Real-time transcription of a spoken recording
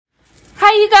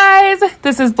you guys,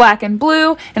 this is Black and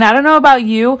Blue, and I don't know about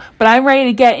you, but I'm ready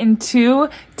to get into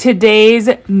today's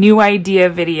new idea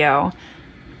video.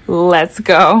 Let's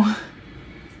go.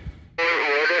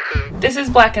 This is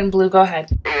Black and Blue, go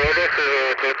ahead.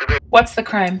 What's the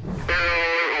crime?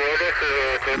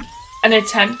 An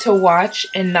attempt to watch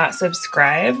and not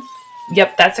subscribe?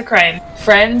 Yep, that's a crime.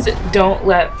 Friends don't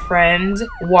let friends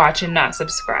watch and not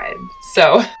subscribe.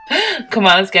 So, come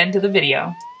on, let's get into the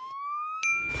video.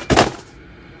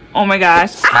 Oh my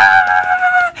gosh.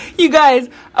 Ah! You guys,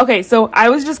 okay, so I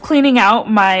was just cleaning out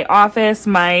my office,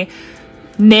 my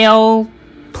nail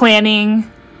planning,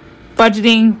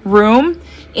 budgeting room,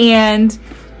 and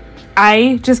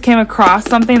I just came across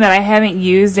something that I haven't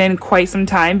used in quite some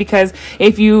time, because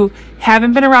if you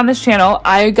haven't been around this channel,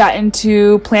 I got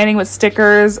into planning with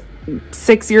stickers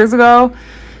 6 years ago.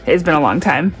 It's been a long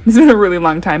time. It's been a really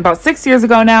long time, about 6 years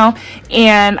ago now,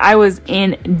 and I was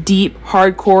in deep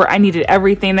hardcore. I needed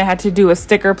everything that had to do with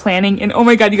sticker planning, and oh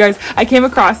my god, you guys, I came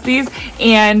across these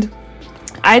and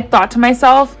I thought to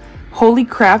myself, holy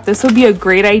crap, this would be a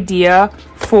great idea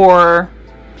for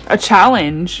a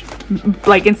challenge.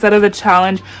 Like, instead of the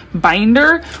challenge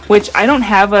binder, which I don't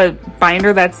have a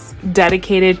binder that's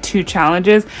dedicated to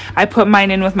challenges, I put mine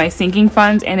in with my sinking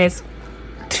funds and it's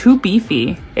too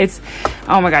beefy. It's,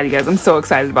 oh my god, you guys, I'm so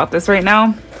excited about this right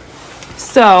now.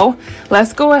 So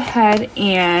let's go ahead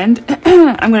and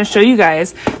I'm going to show you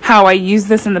guys how I used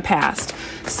this in the past.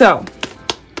 So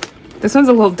this one's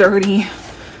a little dirty.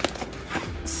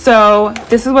 So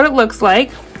this is what it looks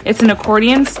like. It's an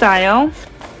accordion style,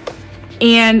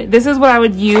 and this is what I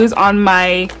would use on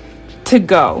my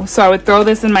to-go. So I would throw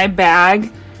this in my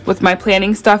bag with my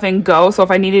planning stuff and go. So if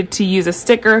I needed to use a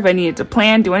sticker, if I needed to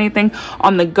plan, do anything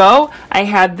on the go, I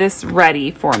had this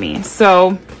ready for me.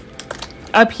 So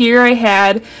up here I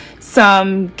had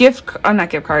some not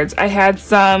gift cards. I had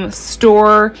some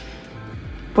store,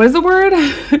 what is the word?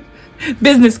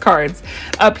 Business cards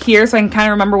up here, so I can kind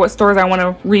of remember what stores I want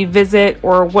to revisit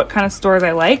or what kind of stores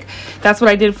I like. That's what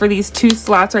I did for these two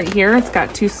slots right here. It's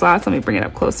got two slots. Let me bring it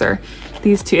up closer.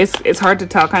 These two, it's hard to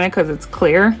tell kind of because it's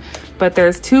clear, but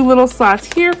there's two little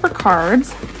slots here for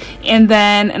cards. And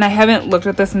then, and I haven't looked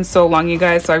at this in so long, you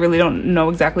guys, so I really don't know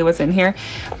exactly what's in here.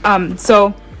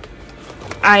 So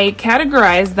I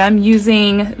categorized them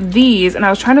using these, and I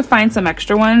was trying to find some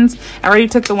extra ones. I already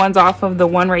took the ones off of the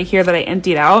one right here that I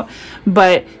emptied out,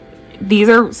 but these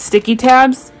are sticky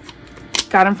tabs.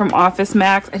 Got them from Office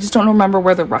Max. I just don't remember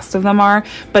where the rest of them are,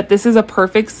 but this is a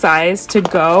perfect size to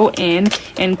go in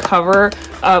and cover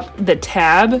up the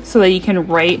tab so that you can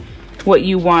write what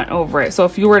you want over it. So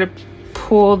if you were to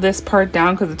pull this part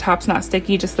down, because the top's not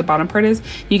sticky, just the bottom part is,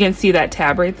 you can see that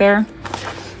tab right there.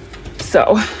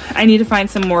 So I need to find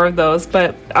some more of those,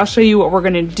 but I'll show you what we're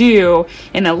gonna do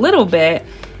in a little bit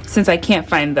since I can't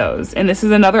find those. And this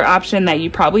is another option that you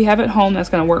probably have at home that's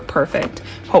gonna work perfect,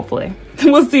 hopefully.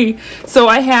 We'll see. So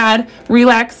I had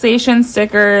relaxation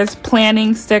stickers,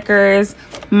 planning stickers,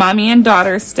 mommy and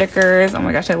daughter stickers. Oh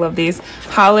my gosh, I love these.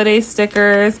 Holiday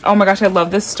stickers. Oh my gosh, I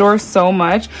love this store so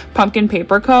much. Pumpkin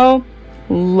Paper Co.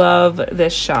 Love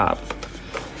this shop.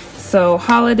 So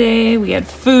holiday, we had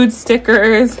food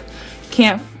stickers.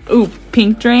 Ooh,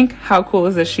 pink drink. How cool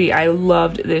is this sheet? I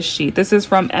loved this sheet. This is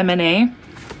from M&A.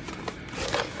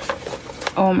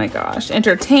 Oh my gosh.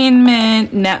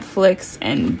 Entertainment, Netflix,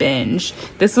 and binge.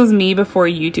 This was me before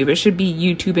YouTube. It should be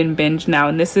YouTube and binge now.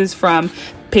 And this is from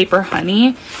Paper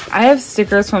Honey. I have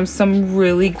stickers from some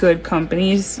really good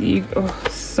companies.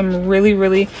 Some really,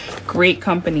 really great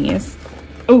companies.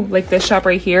 Oh, like this shop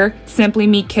right here, Simply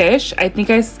Me Kish. I think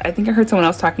I heard someone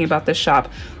else talking about this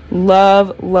shop.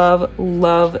 Love, love,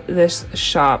 love this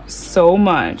shop so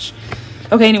much.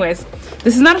 Okay, anyways,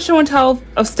 this is not a show and tell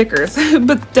of stickers,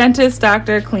 but dentist,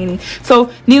 doctor, cleaning.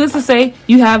 So needless to say,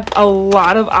 you have a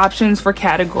lot of options for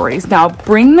categories. Now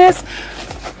bring this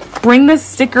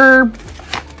sticker,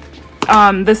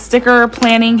 the sticker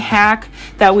planning hack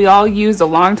that we all used a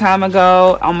long time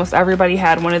ago. Almost everybody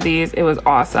had one of these. It was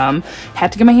awesome.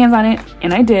 Had to get my hands on it,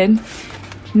 and I did.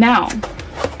 Now,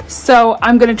 so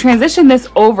I'm going to transition this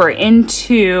over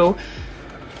into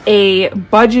a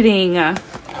budgeting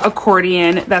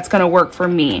accordion that's going to work for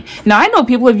me. Now, I know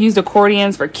people have used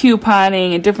accordions for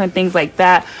couponing and different things like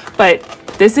that, but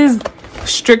this is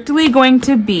strictly going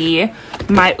to be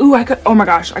my, oh my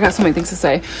gosh, I got so many things to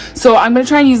say. So I'm going to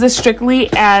try and use this strictly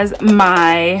as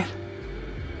my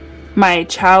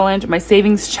challenge, my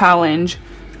savings challenge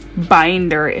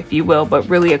binder, if you will, but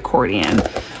really accordion.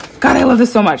 God, I love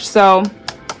this so much. So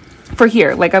for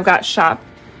here, like I've got shop.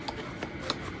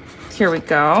 Here we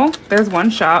go. There's one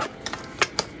shop.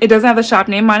 It doesn't have the shop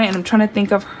name on it, and I'm trying to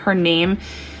think of her name.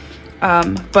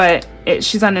 But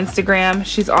she's on Instagram.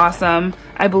 She's awesome.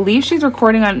 I believe she's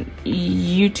recording on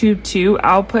YouTube too.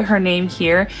 I'll put her name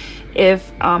here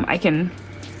if I can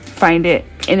find it,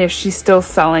 and if she's still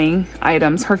selling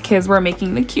items. Her kids were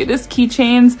making the cutest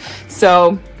keychains.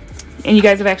 So, and you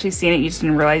guys have actually seen it, you just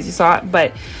didn't realize you saw it.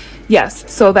 But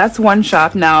yes, so that's one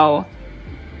shop. Now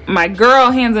my girl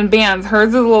Hands and Bands, hers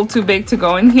is a little too big to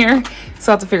go in here,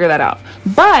 so I'll have to figure that out.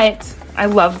 But I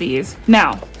love these.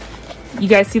 Now you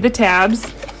guys see the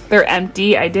tabs, they're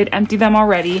empty. I did empty them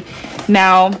already.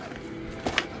 Now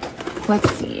let's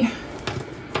see,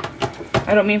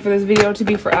 I don't mean for this video to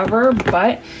be forever,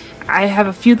 but I have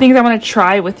a few things I want to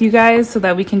try with you guys so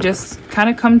that we can just kind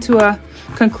of come to a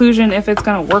conclusion if it's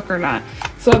gonna work or not.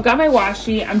 So I've got my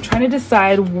washi. I'm trying to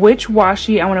decide which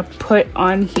washi I want to put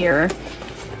on here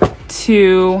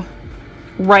to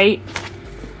write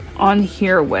on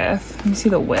here with. Let me see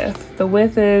the width. The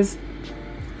width is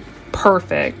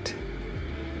perfect.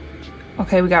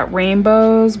 Okay, we got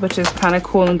rainbows, which is kind of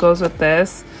cool and goes with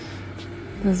this.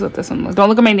 This is what this one looks. Don't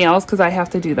look at my nails because I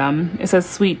have to do them. It says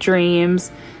Sweet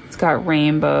Dreams. It's got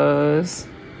rainbows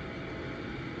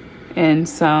and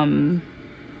some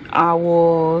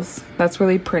owls. That's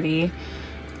really pretty.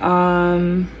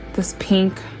 This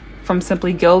pink from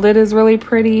Simply Gilded is really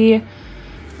pretty.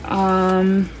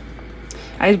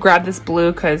 I grabbed this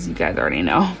blue because you guys already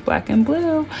know black and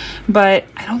blue, but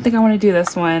I don't think I want to do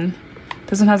this one.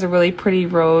 This one has a really pretty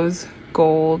rose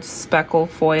gold speckle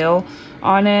foil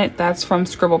on it. That's from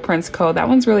Scribble Prints Co. That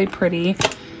one's really pretty.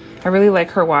 I really like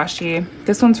her washi.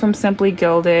 This one's from Simply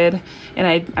Gilded,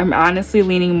 and I'm honestly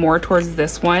leaning more towards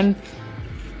this one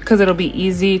because it'll be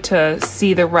easy to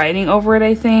see the writing over it,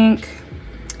 I think.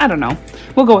 I don't know.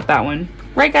 We'll go with that one.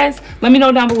 Right, guys? Let me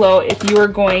know down below if you were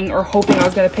going or hoping I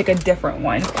was going to pick a different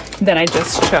one than I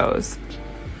just chose.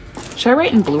 Should I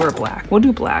write in blue or black? We'll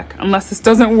do black, unless this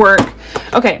doesn't work.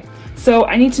 Okay, so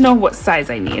I need to know what size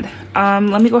I need.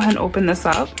 Let me go ahead and open this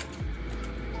up.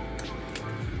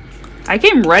 I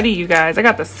came ready, you guys. I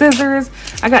got the scissors.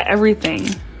 I got everything.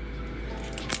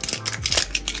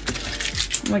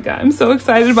 Oh my God, I'm so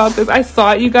excited about this. I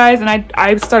saw it, you guys, and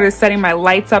I started setting my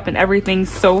lights up and everything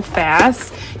so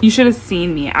fast. You should have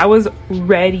seen me. I was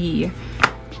ready.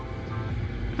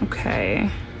 Okay.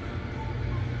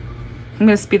 I'm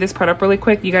gonna speed this part up really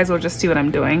quick. You guys will just see what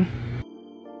I'm doing.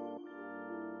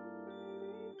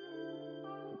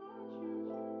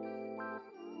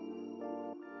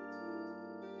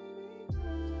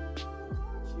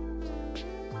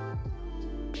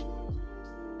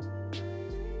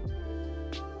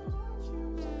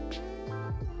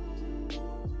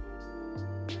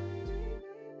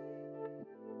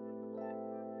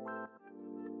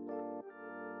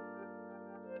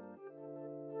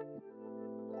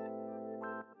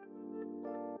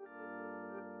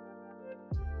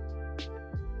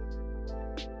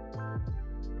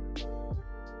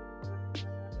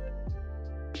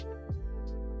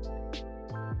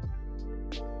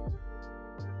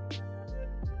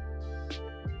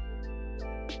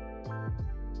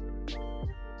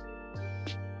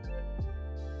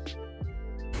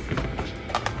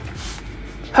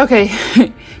 Okay,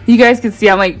 you guys can see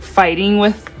I'm like fighting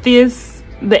with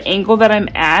the angle that I'm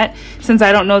at, since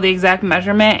I don't know the exact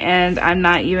measurement and I'm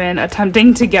not even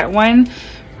attempting to get one.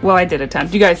 Well, I did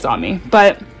attempt, you guys saw me,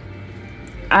 but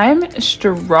I'm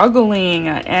struggling,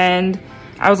 and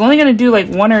I was only gonna do like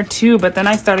one or two, but then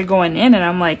I started going in and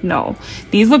I'm like, no,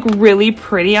 these look really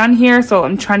pretty on here, so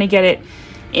I'm trying to get it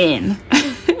in.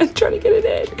 I'm trying to get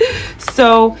it in.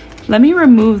 So let me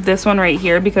remove this one right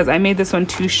here because I made this one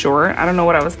too short. I don't know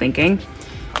what I was thinking.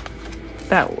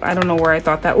 I don't know where I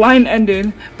thought that line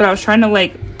ended, but I was trying to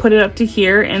like put it up to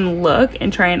here and look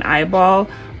and try and eyeball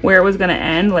where it was gonna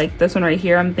end. Like this one right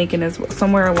here, I'm thinking is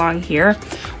somewhere along here.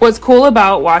 What's cool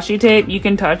about washi tape, you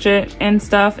can touch it and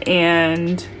stuff,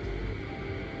 and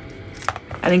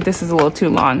I think this is a little too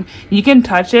long. You can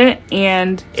touch it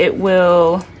and it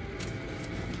will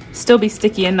still be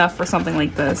sticky enough for something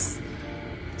like this.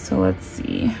 So let's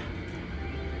see.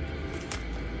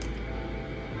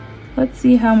 Let's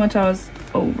see how much I was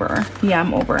over. Yeah,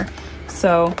 I'm over.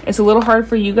 So it's a little hard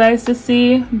for you guys to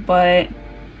see, but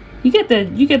you get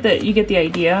the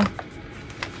idea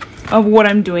of what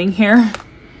I'm doing here.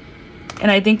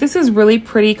 And I think this is really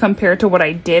pretty compared to what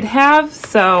I did have.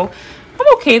 So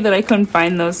I'm okay that I couldn't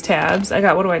find those tabs. I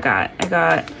got, what do I got? I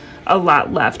got a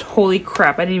lot left. Holy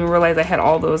crap, I didn't even realize I had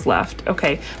all those left.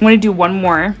 Okay, I'm gonna do one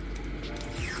more.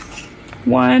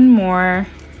 One more.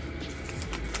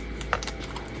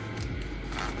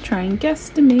 Try and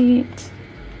guesstimate.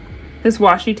 This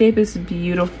washi tape is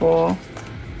beautiful.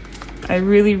 I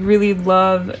really, really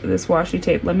love this washi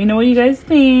tape. Let me know what you guys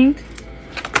think.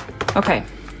 Okay,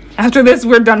 after this,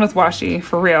 we're done with washi,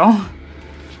 for real.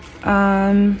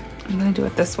 I'm gonna do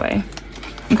it this way.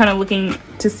 I'm kind of looking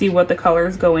to see what the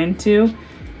colors go into.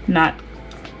 Not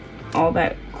all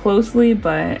that closely,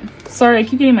 but sorry, I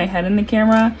keep getting my head in the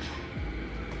camera.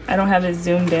 I don't have it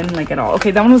zoomed in like at all.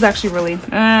 Okay, that one was actually really,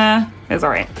 it's all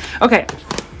right. Okay,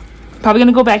 probably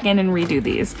gonna go back in and redo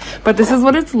these, but this is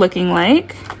what it's looking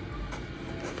like.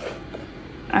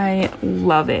 I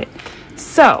love it.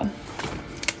 So,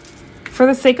 for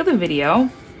the sake of the video,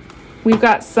 we've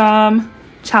got some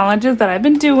challenges that I've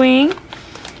been doing,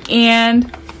 and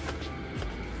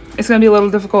it's gonna be a little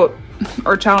difficult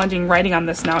or challenging writing on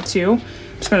this now too.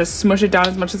 I'm just gonna smush it down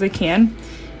as much as I can,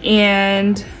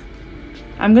 and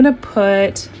I'm gonna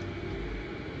put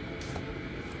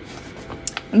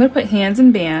hands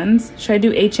and bands. Should I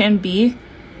do H and B?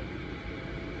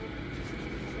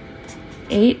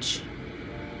 H.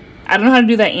 I don't know how to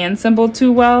do that and symbol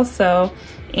too well, so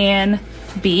and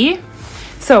B.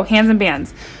 So hands and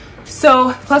bands.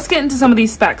 So let's get into some of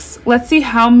these specs. Let's see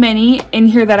how many in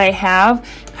here that I have,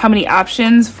 how many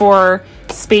options for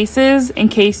spaces in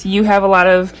case you have a lot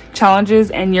of challenges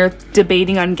and you're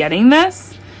debating on getting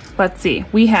this. Let's see,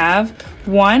 we have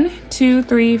 1, 2,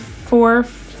 3, 4,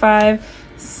 5,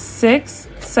 6,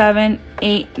 7,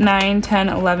 8, 9, 10,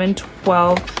 11,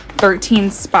 12,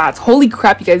 13 spots. Holy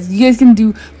crap, you guys can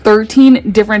do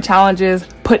 13 different challenges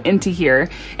put into here,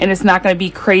 and it's not going to be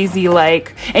crazy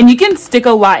like, and you can stick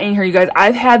a lot in here, you guys.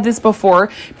 I've had this before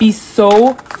be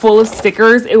so full of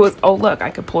stickers. It was, oh look, I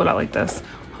could pull it out like this.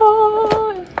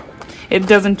 Oh, it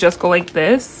doesn't just go like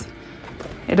this.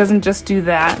 It doesn't just do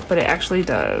that, but it actually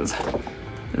does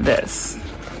this.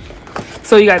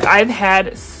 So you guys, I've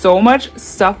had so much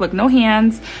stuff, look, no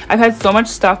hands. I've had so much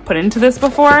stuff put into this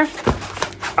before.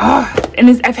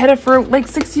 And I've had it for like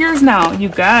 6 years now. You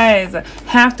guys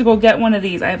have to go get one of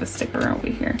these. I have a sticker over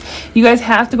here. You guys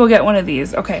have to go get one of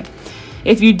these. Okay,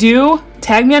 if you do,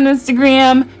 tag me on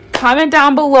Instagram, comment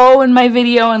down below in my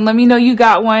video and let me know you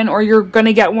got one, or you're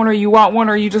gonna get one, or you want one,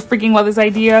 or you just freaking love this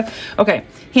idea. Okay,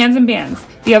 hands and bands.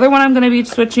 The other one I'm gonna be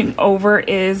switching over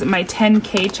is my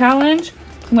 10K challenge.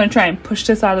 I'm gonna try and push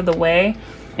this out of the way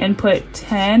and put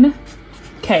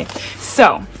 10K.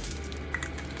 So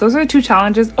those are the two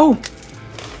challenges. Oh,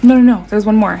 no, there's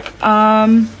one more.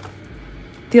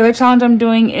 The other challenge I'm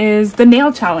doing is the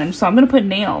nail challenge. So I'm gonna put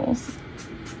nails.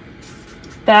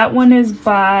 That one is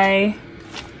by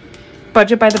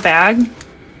Budget by the Bag,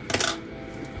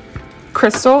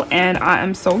 Crystal, and I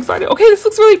am so excited. Okay, this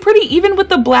looks really pretty, even with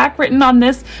the black written on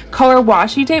this color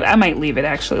washi tape. I might leave it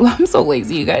actually. I'm so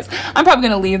lazy, you guys. I'm probably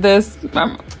gonna leave this.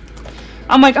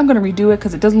 I'm like, I'm gonna redo it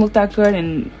because it doesn't look that good,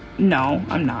 and no,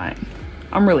 I'm not.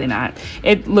 I'm really not.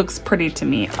 It looks pretty to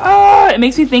me. Oh, it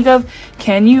makes me think of,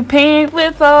 can you paint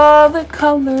with all the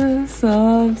colors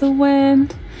of the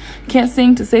wind? Can't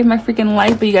sing to save my freaking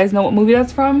life, but you guys know what movie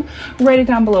that's from? Write it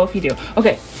down below if you do.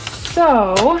 Okay,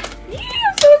 so, yeah,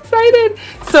 I'm so excited.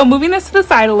 So moving this to the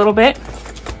side a little bit,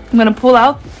 I'm gonna pull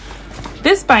out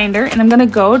this binder and I'm gonna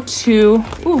go to,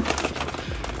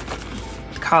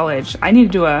 college. I need to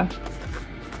do a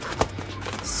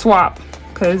swap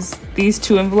because these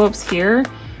two envelopes here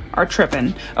are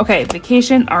tripping. Okay,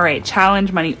 vacation. All right,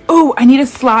 challenge money. Oh, I need a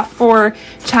slot for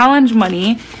challenge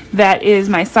money. That is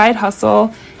my side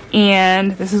hustle.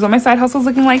 And this is what my side hustle is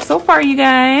looking like so far, you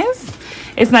guys.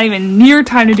 It's not even near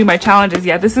time to do my challenges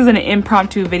yet. This is an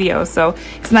impromptu video, so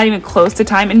it's not even close to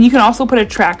time. And you can also put a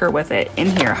tracker with it in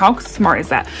here. How smart is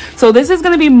that? So this is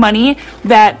gonna be money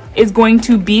that is going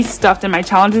to be stuffed in my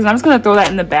challenges. And I'm just gonna throw that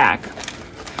in the back.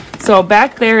 So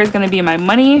back there is gonna be my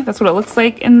money. That's what it looks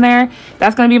like in there.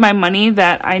 That's gonna be my money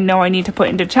that I know I need to put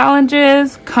into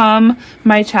challenges come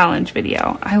my challenge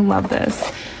video. I love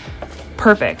this.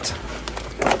 Perfect.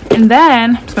 And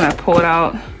then I'm just gonna pull it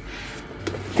out.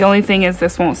 The only thing is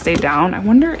this won't stay down. I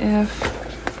wonder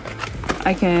if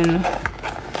I can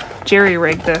jerry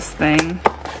rig this thing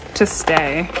to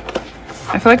stay.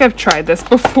 I feel like I've tried this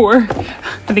before.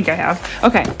 I think I have.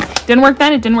 Okay, didn't work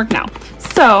then, it didn't work now.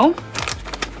 So,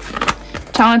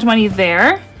 challenge money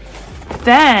there.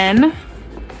 Then,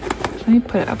 let me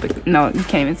put it up. No, you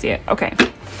can't even see it. Okay,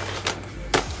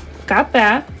 got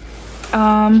that.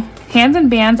 Hands and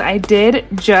bands, I did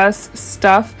just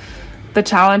stuff the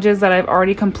challenges that I've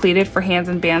already completed for hands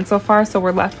and bands so far, so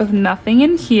we're left with nothing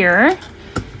in here.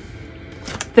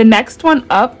 The next one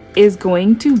up is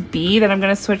going to be, that I'm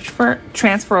going to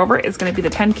transfer over, is going to be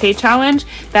the 10K challenge.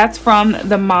 That's from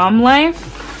the Mom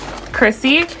Life,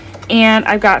 Chrissy, and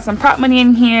I've got some prop money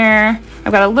in here.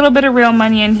 I've got a little bit of real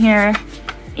money in here,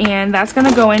 and that's going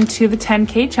to go into the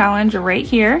 10K challenge right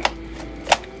here.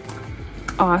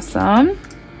 Awesome.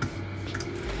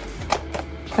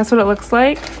 That's what it looks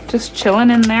like, just chilling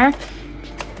in there.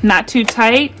 Not too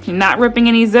tight, not ripping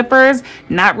any zippers,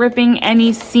 not ripping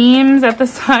any seams at the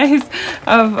size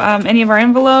of any of our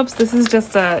envelopes. This is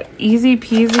just a easy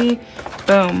peasy,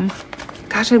 boom.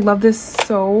 Gosh, I love this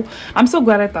so, I'm so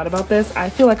glad I thought about this.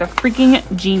 I feel like a freaking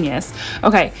genius.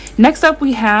 Okay, next up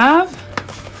we have,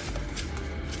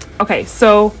 okay,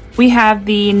 so we have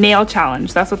the nail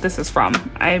challenge. That's what this is from.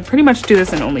 I pretty much do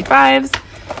this in only 5s.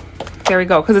 There we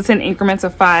go, because it's in increments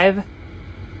of 5,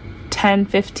 10,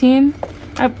 15.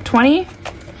 20,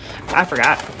 I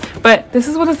forgot, but this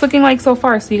is what it's looking like so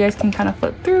far, so you guys can kind of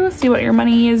flip through, see what your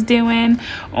money is doing.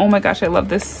 Oh my gosh, I love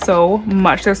this so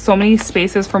much. There's so many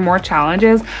spaces for more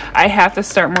challenges. I have to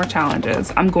start more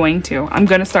challenges. I'm going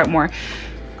to start more.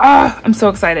 I'm so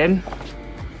excited.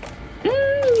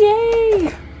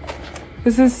 Yay,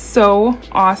 this is so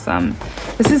awesome.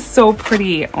 This is so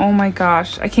pretty. Oh my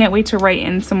gosh, I can't wait to write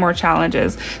in some more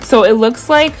challenges. So it looks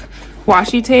like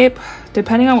washi tape,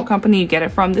 depending on what company you get it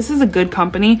from. This is a good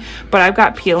company, but I've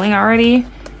got peeling already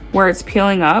where it's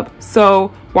peeling up.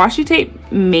 So washi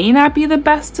tape may not be the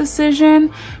best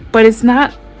decision, but it's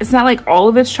not like all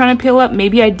of it's trying to peel up.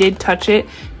 Maybe I did touch it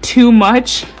too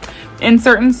much in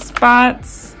certain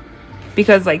spots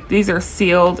because like these are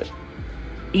sealed.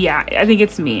 Yeah, I think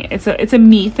it's me. It's a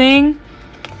me thing,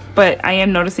 but I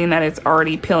am noticing that it's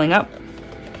already peeling up.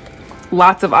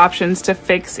 Lots of options to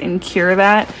fix and cure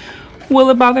that. Will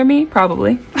it bother me?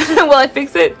 Probably. Will I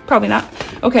fix it? Probably not.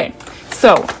 Okay,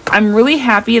 so I'm really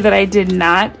happy that I did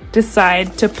not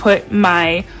decide to put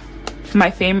my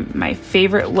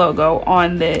favorite logo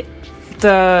on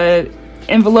the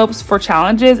envelopes for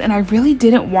challenges, and I really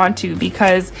didn't want to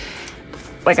because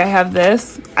like I have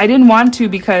this. I didn't want to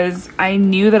because I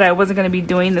knew that I wasn't going to be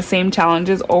doing the same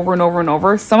challenges over and over and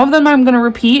over. Some of them I'm going to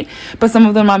repeat, but some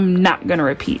of them I'm not going to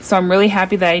repeat. So I'm really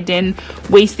happy that I didn't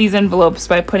waste these envelopes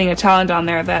by putting a challenge on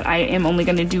there that I am only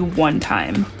going to do one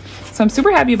time. So I'm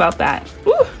super happy about that.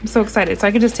 Ooh, I'm so excited. So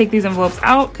I can just take these envelopes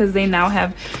out because they now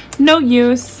have no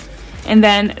use. And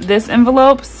then this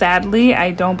envelope, sadly,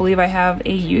 I don't believe I have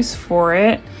a use for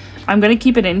it. I'm going to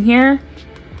keep it in here.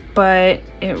 But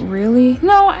it really,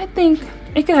 no, I think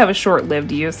it could have a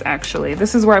short-lived use actually.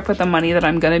 This is where I put the money that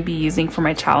I'm gonna be using for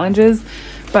my challenges,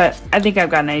 but I think I've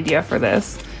got an idea for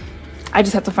this. I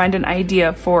just have to find an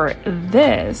idea for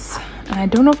this. And I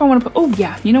don't know if I wanna put, oh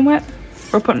yeah, you know what?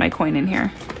 We're putting my coin in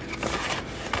here.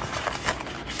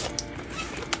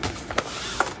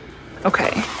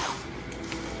 Okay.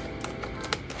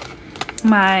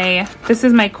 This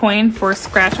is my coin for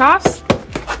scratch offs.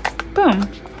 Boom.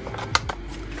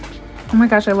 Oh my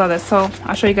gosh, I love this. So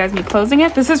I'll show you guys me closing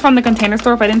it. This is from the Container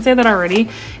Store. If I didn't say that already,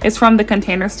 it's from the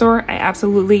Container Store. I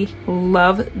absolutely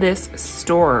love this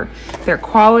store. Their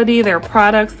quality, their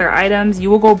products, their items. You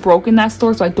will go broke in that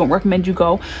store, so I don't recommend you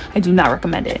go. I do not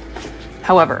recommend it.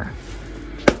 However,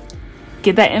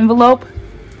 get that envelope,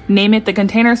 name it the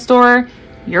Container Store.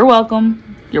 You're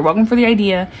welcome. You're welcome for the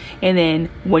idea. And then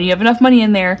when you have enough money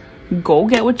in there, go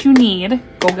get what you need.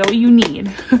 Go get what you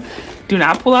need. Do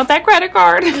not pull out that credit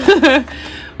card.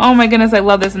 Oh my goodness, I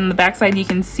love this. And in the backside you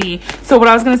can see. So what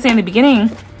I was gonna say in the beginning,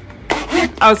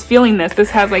 I was feeling this. This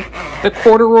has like the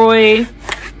corduroy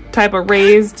type of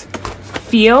raised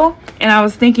feel. And I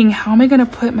was thinking, how am I gonna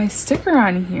put my sticker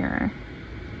on here?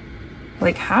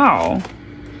 Like how?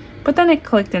 But then it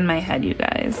clicked in my head, you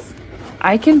guys.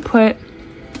 I can put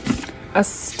a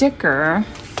sticker.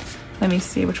 Let me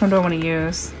see, which one do I wanna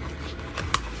use?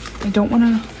 I don't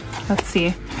wanna, let's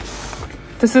see.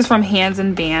 This is from Hands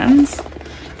and Bands.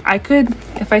 I could,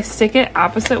 if I stick it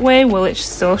opposite way, will it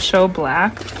still show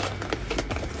black?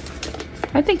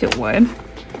 I think it would.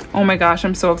 Oh my gosh,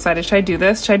 I'm so excited. Should I do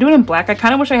this? Should I do it in black? I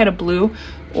kind of wish I had a blue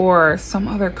or some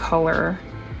other color.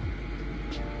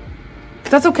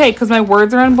 That's okay, because my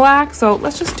words are in black, so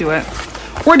let's just do it.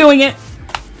 We're doing it.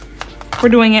 We're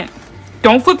doing it.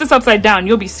 Don't flip this upside down.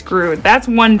 You'll be screwed. That's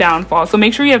one downfall. So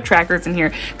make sure you have trackers in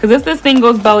here. Because if this thing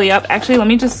goes belly up, actually, let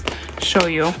me just show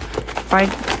you. If I...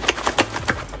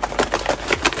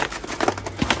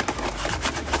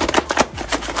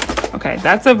 Okay,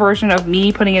 that's a version of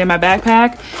me putting it in my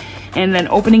backpack and then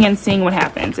opening and seeing what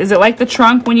happens. Is it like the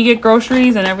trunk when you get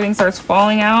groceries and everything starts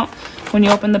falling out when you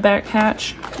open the back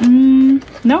hatch?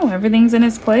 No, everything's in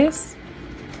its place.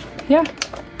 Yeah.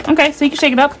 Okay, so you can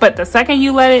shake it up, but the second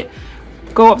you let it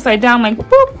go upside down, like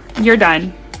boop, you're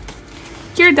done.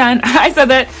 You're done. I said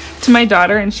that to my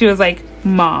daughter and she was like,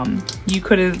 Mom, you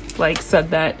could have like said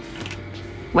that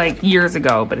like years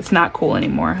ago, but it's not cool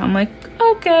anymore. I'm like,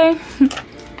 okay,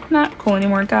 not cool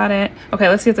anymore. Got it. Okay,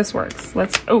 let's see if this works.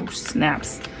 Let's, oh,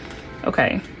 snaps.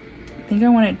 Okay, I think I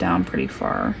want it down pretty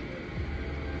far.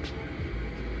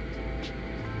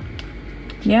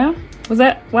 Yeah? Was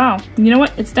that? Wow. You know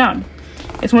what? It's down.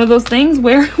 It's one of those things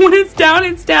where when it's down,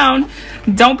 it's down.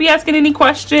 Don't be asking any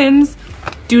questions.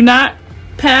 Do not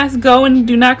pass go and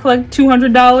do not collect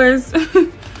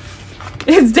 $200.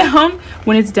 It's down.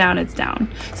 When it's down, it's down.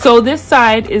 So this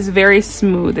side is very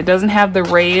smooth. It doesn't have the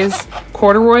raised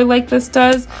corduroy like this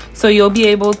does. So you'll be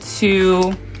able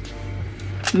to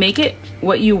make it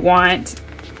what you want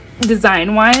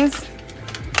design wise.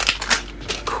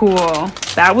 Cool.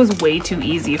 That was way too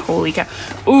easy. Holy cow.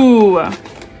 Ooh.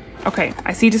 Okay,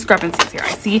 I see discrepancies here.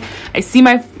 I see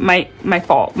my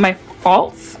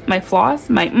flaws.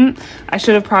 I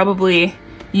should have probably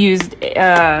used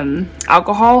an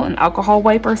alcohol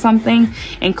wipe or something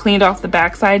and cleaned off the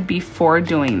backside before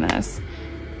doing this.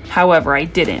 However, I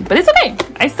didn't, but it's okay.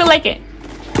 I still like it.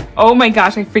 Oh my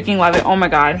gosh, I freaking love it. Oh my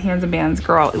God, Hands and Bands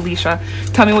girl, Alicia,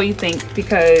 tell me what you think,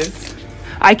 because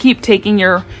I keep taking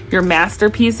your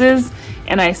masterpieces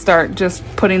and I start just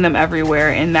putting them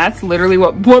everywhere, and that's literally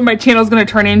what my channel is going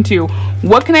to turn into.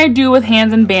 What can I do with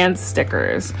Hands and Bands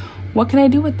stickers? What can I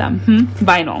do with them?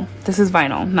 Vinyl. This is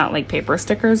vinyl, not like paper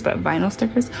stickers, but vinyl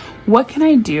stickers. What can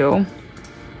I do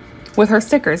with her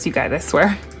stickers, you guys? I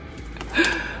swear.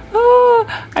 Oh,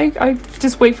 I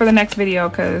just wait for the next video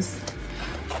because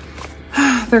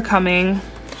they're coming.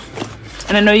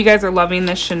 And I know you guys are loving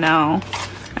this Chanel.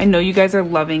 I know you guys are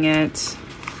loving it.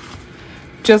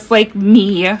 Just like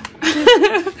me.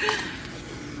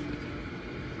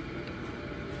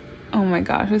 Oh my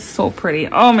gosh, it's so pretty.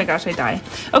 Oh my gosh, I die.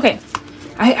 Okay,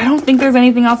 I don't think there's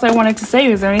anything else I wanted to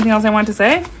say. Is there anything else I wanted to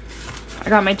say? I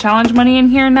got my challenge money in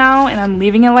here now and I'm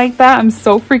leaving it like that. I'm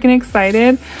so freaking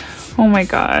excited. Oh my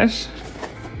gosh.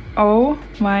 Oh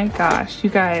my gosh, you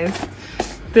guys.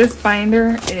 This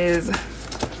binder is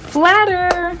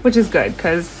flatter, which is good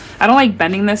because I don't like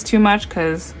bending this too much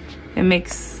because it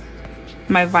makes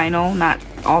my vinyl not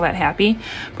all that happy.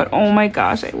 But oh my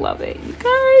gosh, I love it, you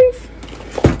guys.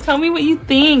 Tell me what you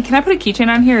think. Can I put a keychain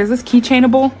on here? Is this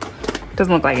keychainable?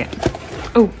 Doesn't look like it.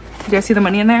 Oh, you guys see the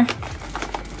money in there?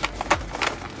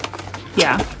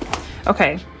 Yeah.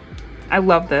 Okay. I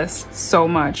love this so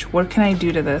much. What can I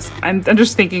do to this? I'm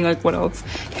just thinking like, what else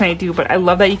can I do? But I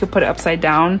love that you could put it upside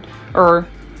down or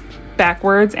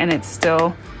backwards and it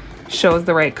still shows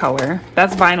the right color.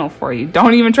 That's vinyl for you.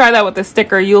 Don't even try that with the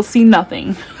sticker. You'll see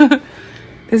nothing.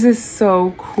 This is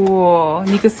so cool. And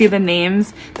you can see the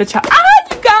names. You guys!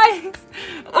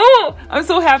 Oh, I'm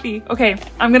so happy. Okay,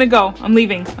 I'm gonna go. I'm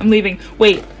leaving.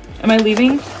 Wait, am I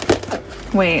leaving?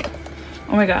 Wait.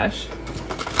 Oh my gosh.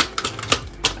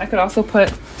 I could also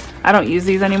put, I don't use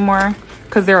these anymore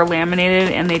because they're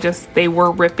laminated and they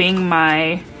were ripping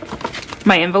my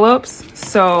envelopes.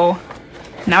 So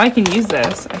now I can use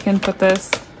this. I can put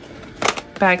this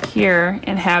back here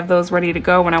and have those ready to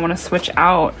go when I want to switch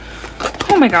out.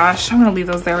 Oh my gosh, I'm gonna leave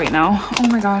those there right now. Oh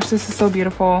my gosh, this is so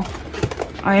beautiful.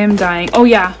 I am dying. Oh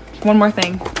yeah, one more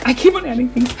thing. I keep on adding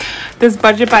things. This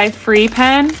Budget by Free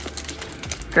pen,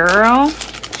 girl,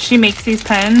 she makes these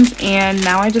pens and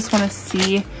now I just want to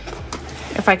see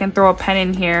if I can throw a pen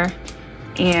in here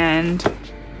and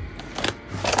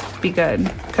be good.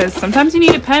 Because sometimes you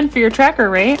need a pen for your tracker,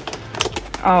 right?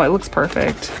 Oh, it looks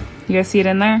perfect. You guys see it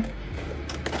in there?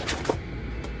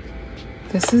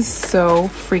 This is so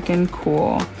freaking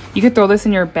cool. You could throw this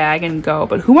in your bag and go,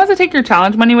 but who wants to take your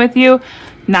challenge money with you?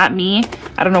 Not me.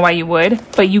 I don't know why you would,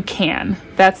 but you can.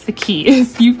 That's the key,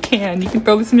 is you can. You can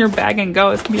throw this in your bag and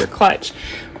go. This can be your clutch.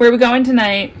 Where are we going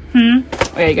tonight? Oh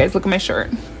yeah, you guys, look at my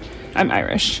shirt. I'm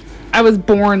Irish. I was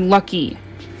born lucky.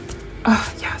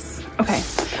 Oh, yes. Okay.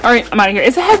 All right, I'm out of here.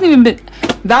 It hasn't even been,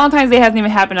 Valentine's Day hasn't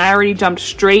even happened. I already jumped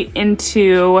straight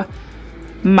into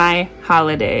my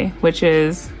holiday, which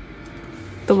is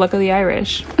the luck of the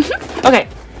Irish. Okay.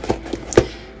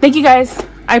 Thank you guys.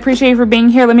 I appreciate you for being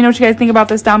here. Let me know what you guys think about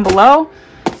this down below.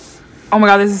 Oh my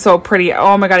God, this is so pretty.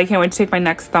 Oh my God, I can't wait to take my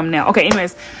next thumbnail. Okay,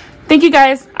 anyways, thank you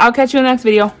guys. I'll catch you in the next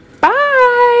video.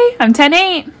 Bye. I'm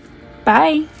 10-8.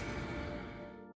 Bye.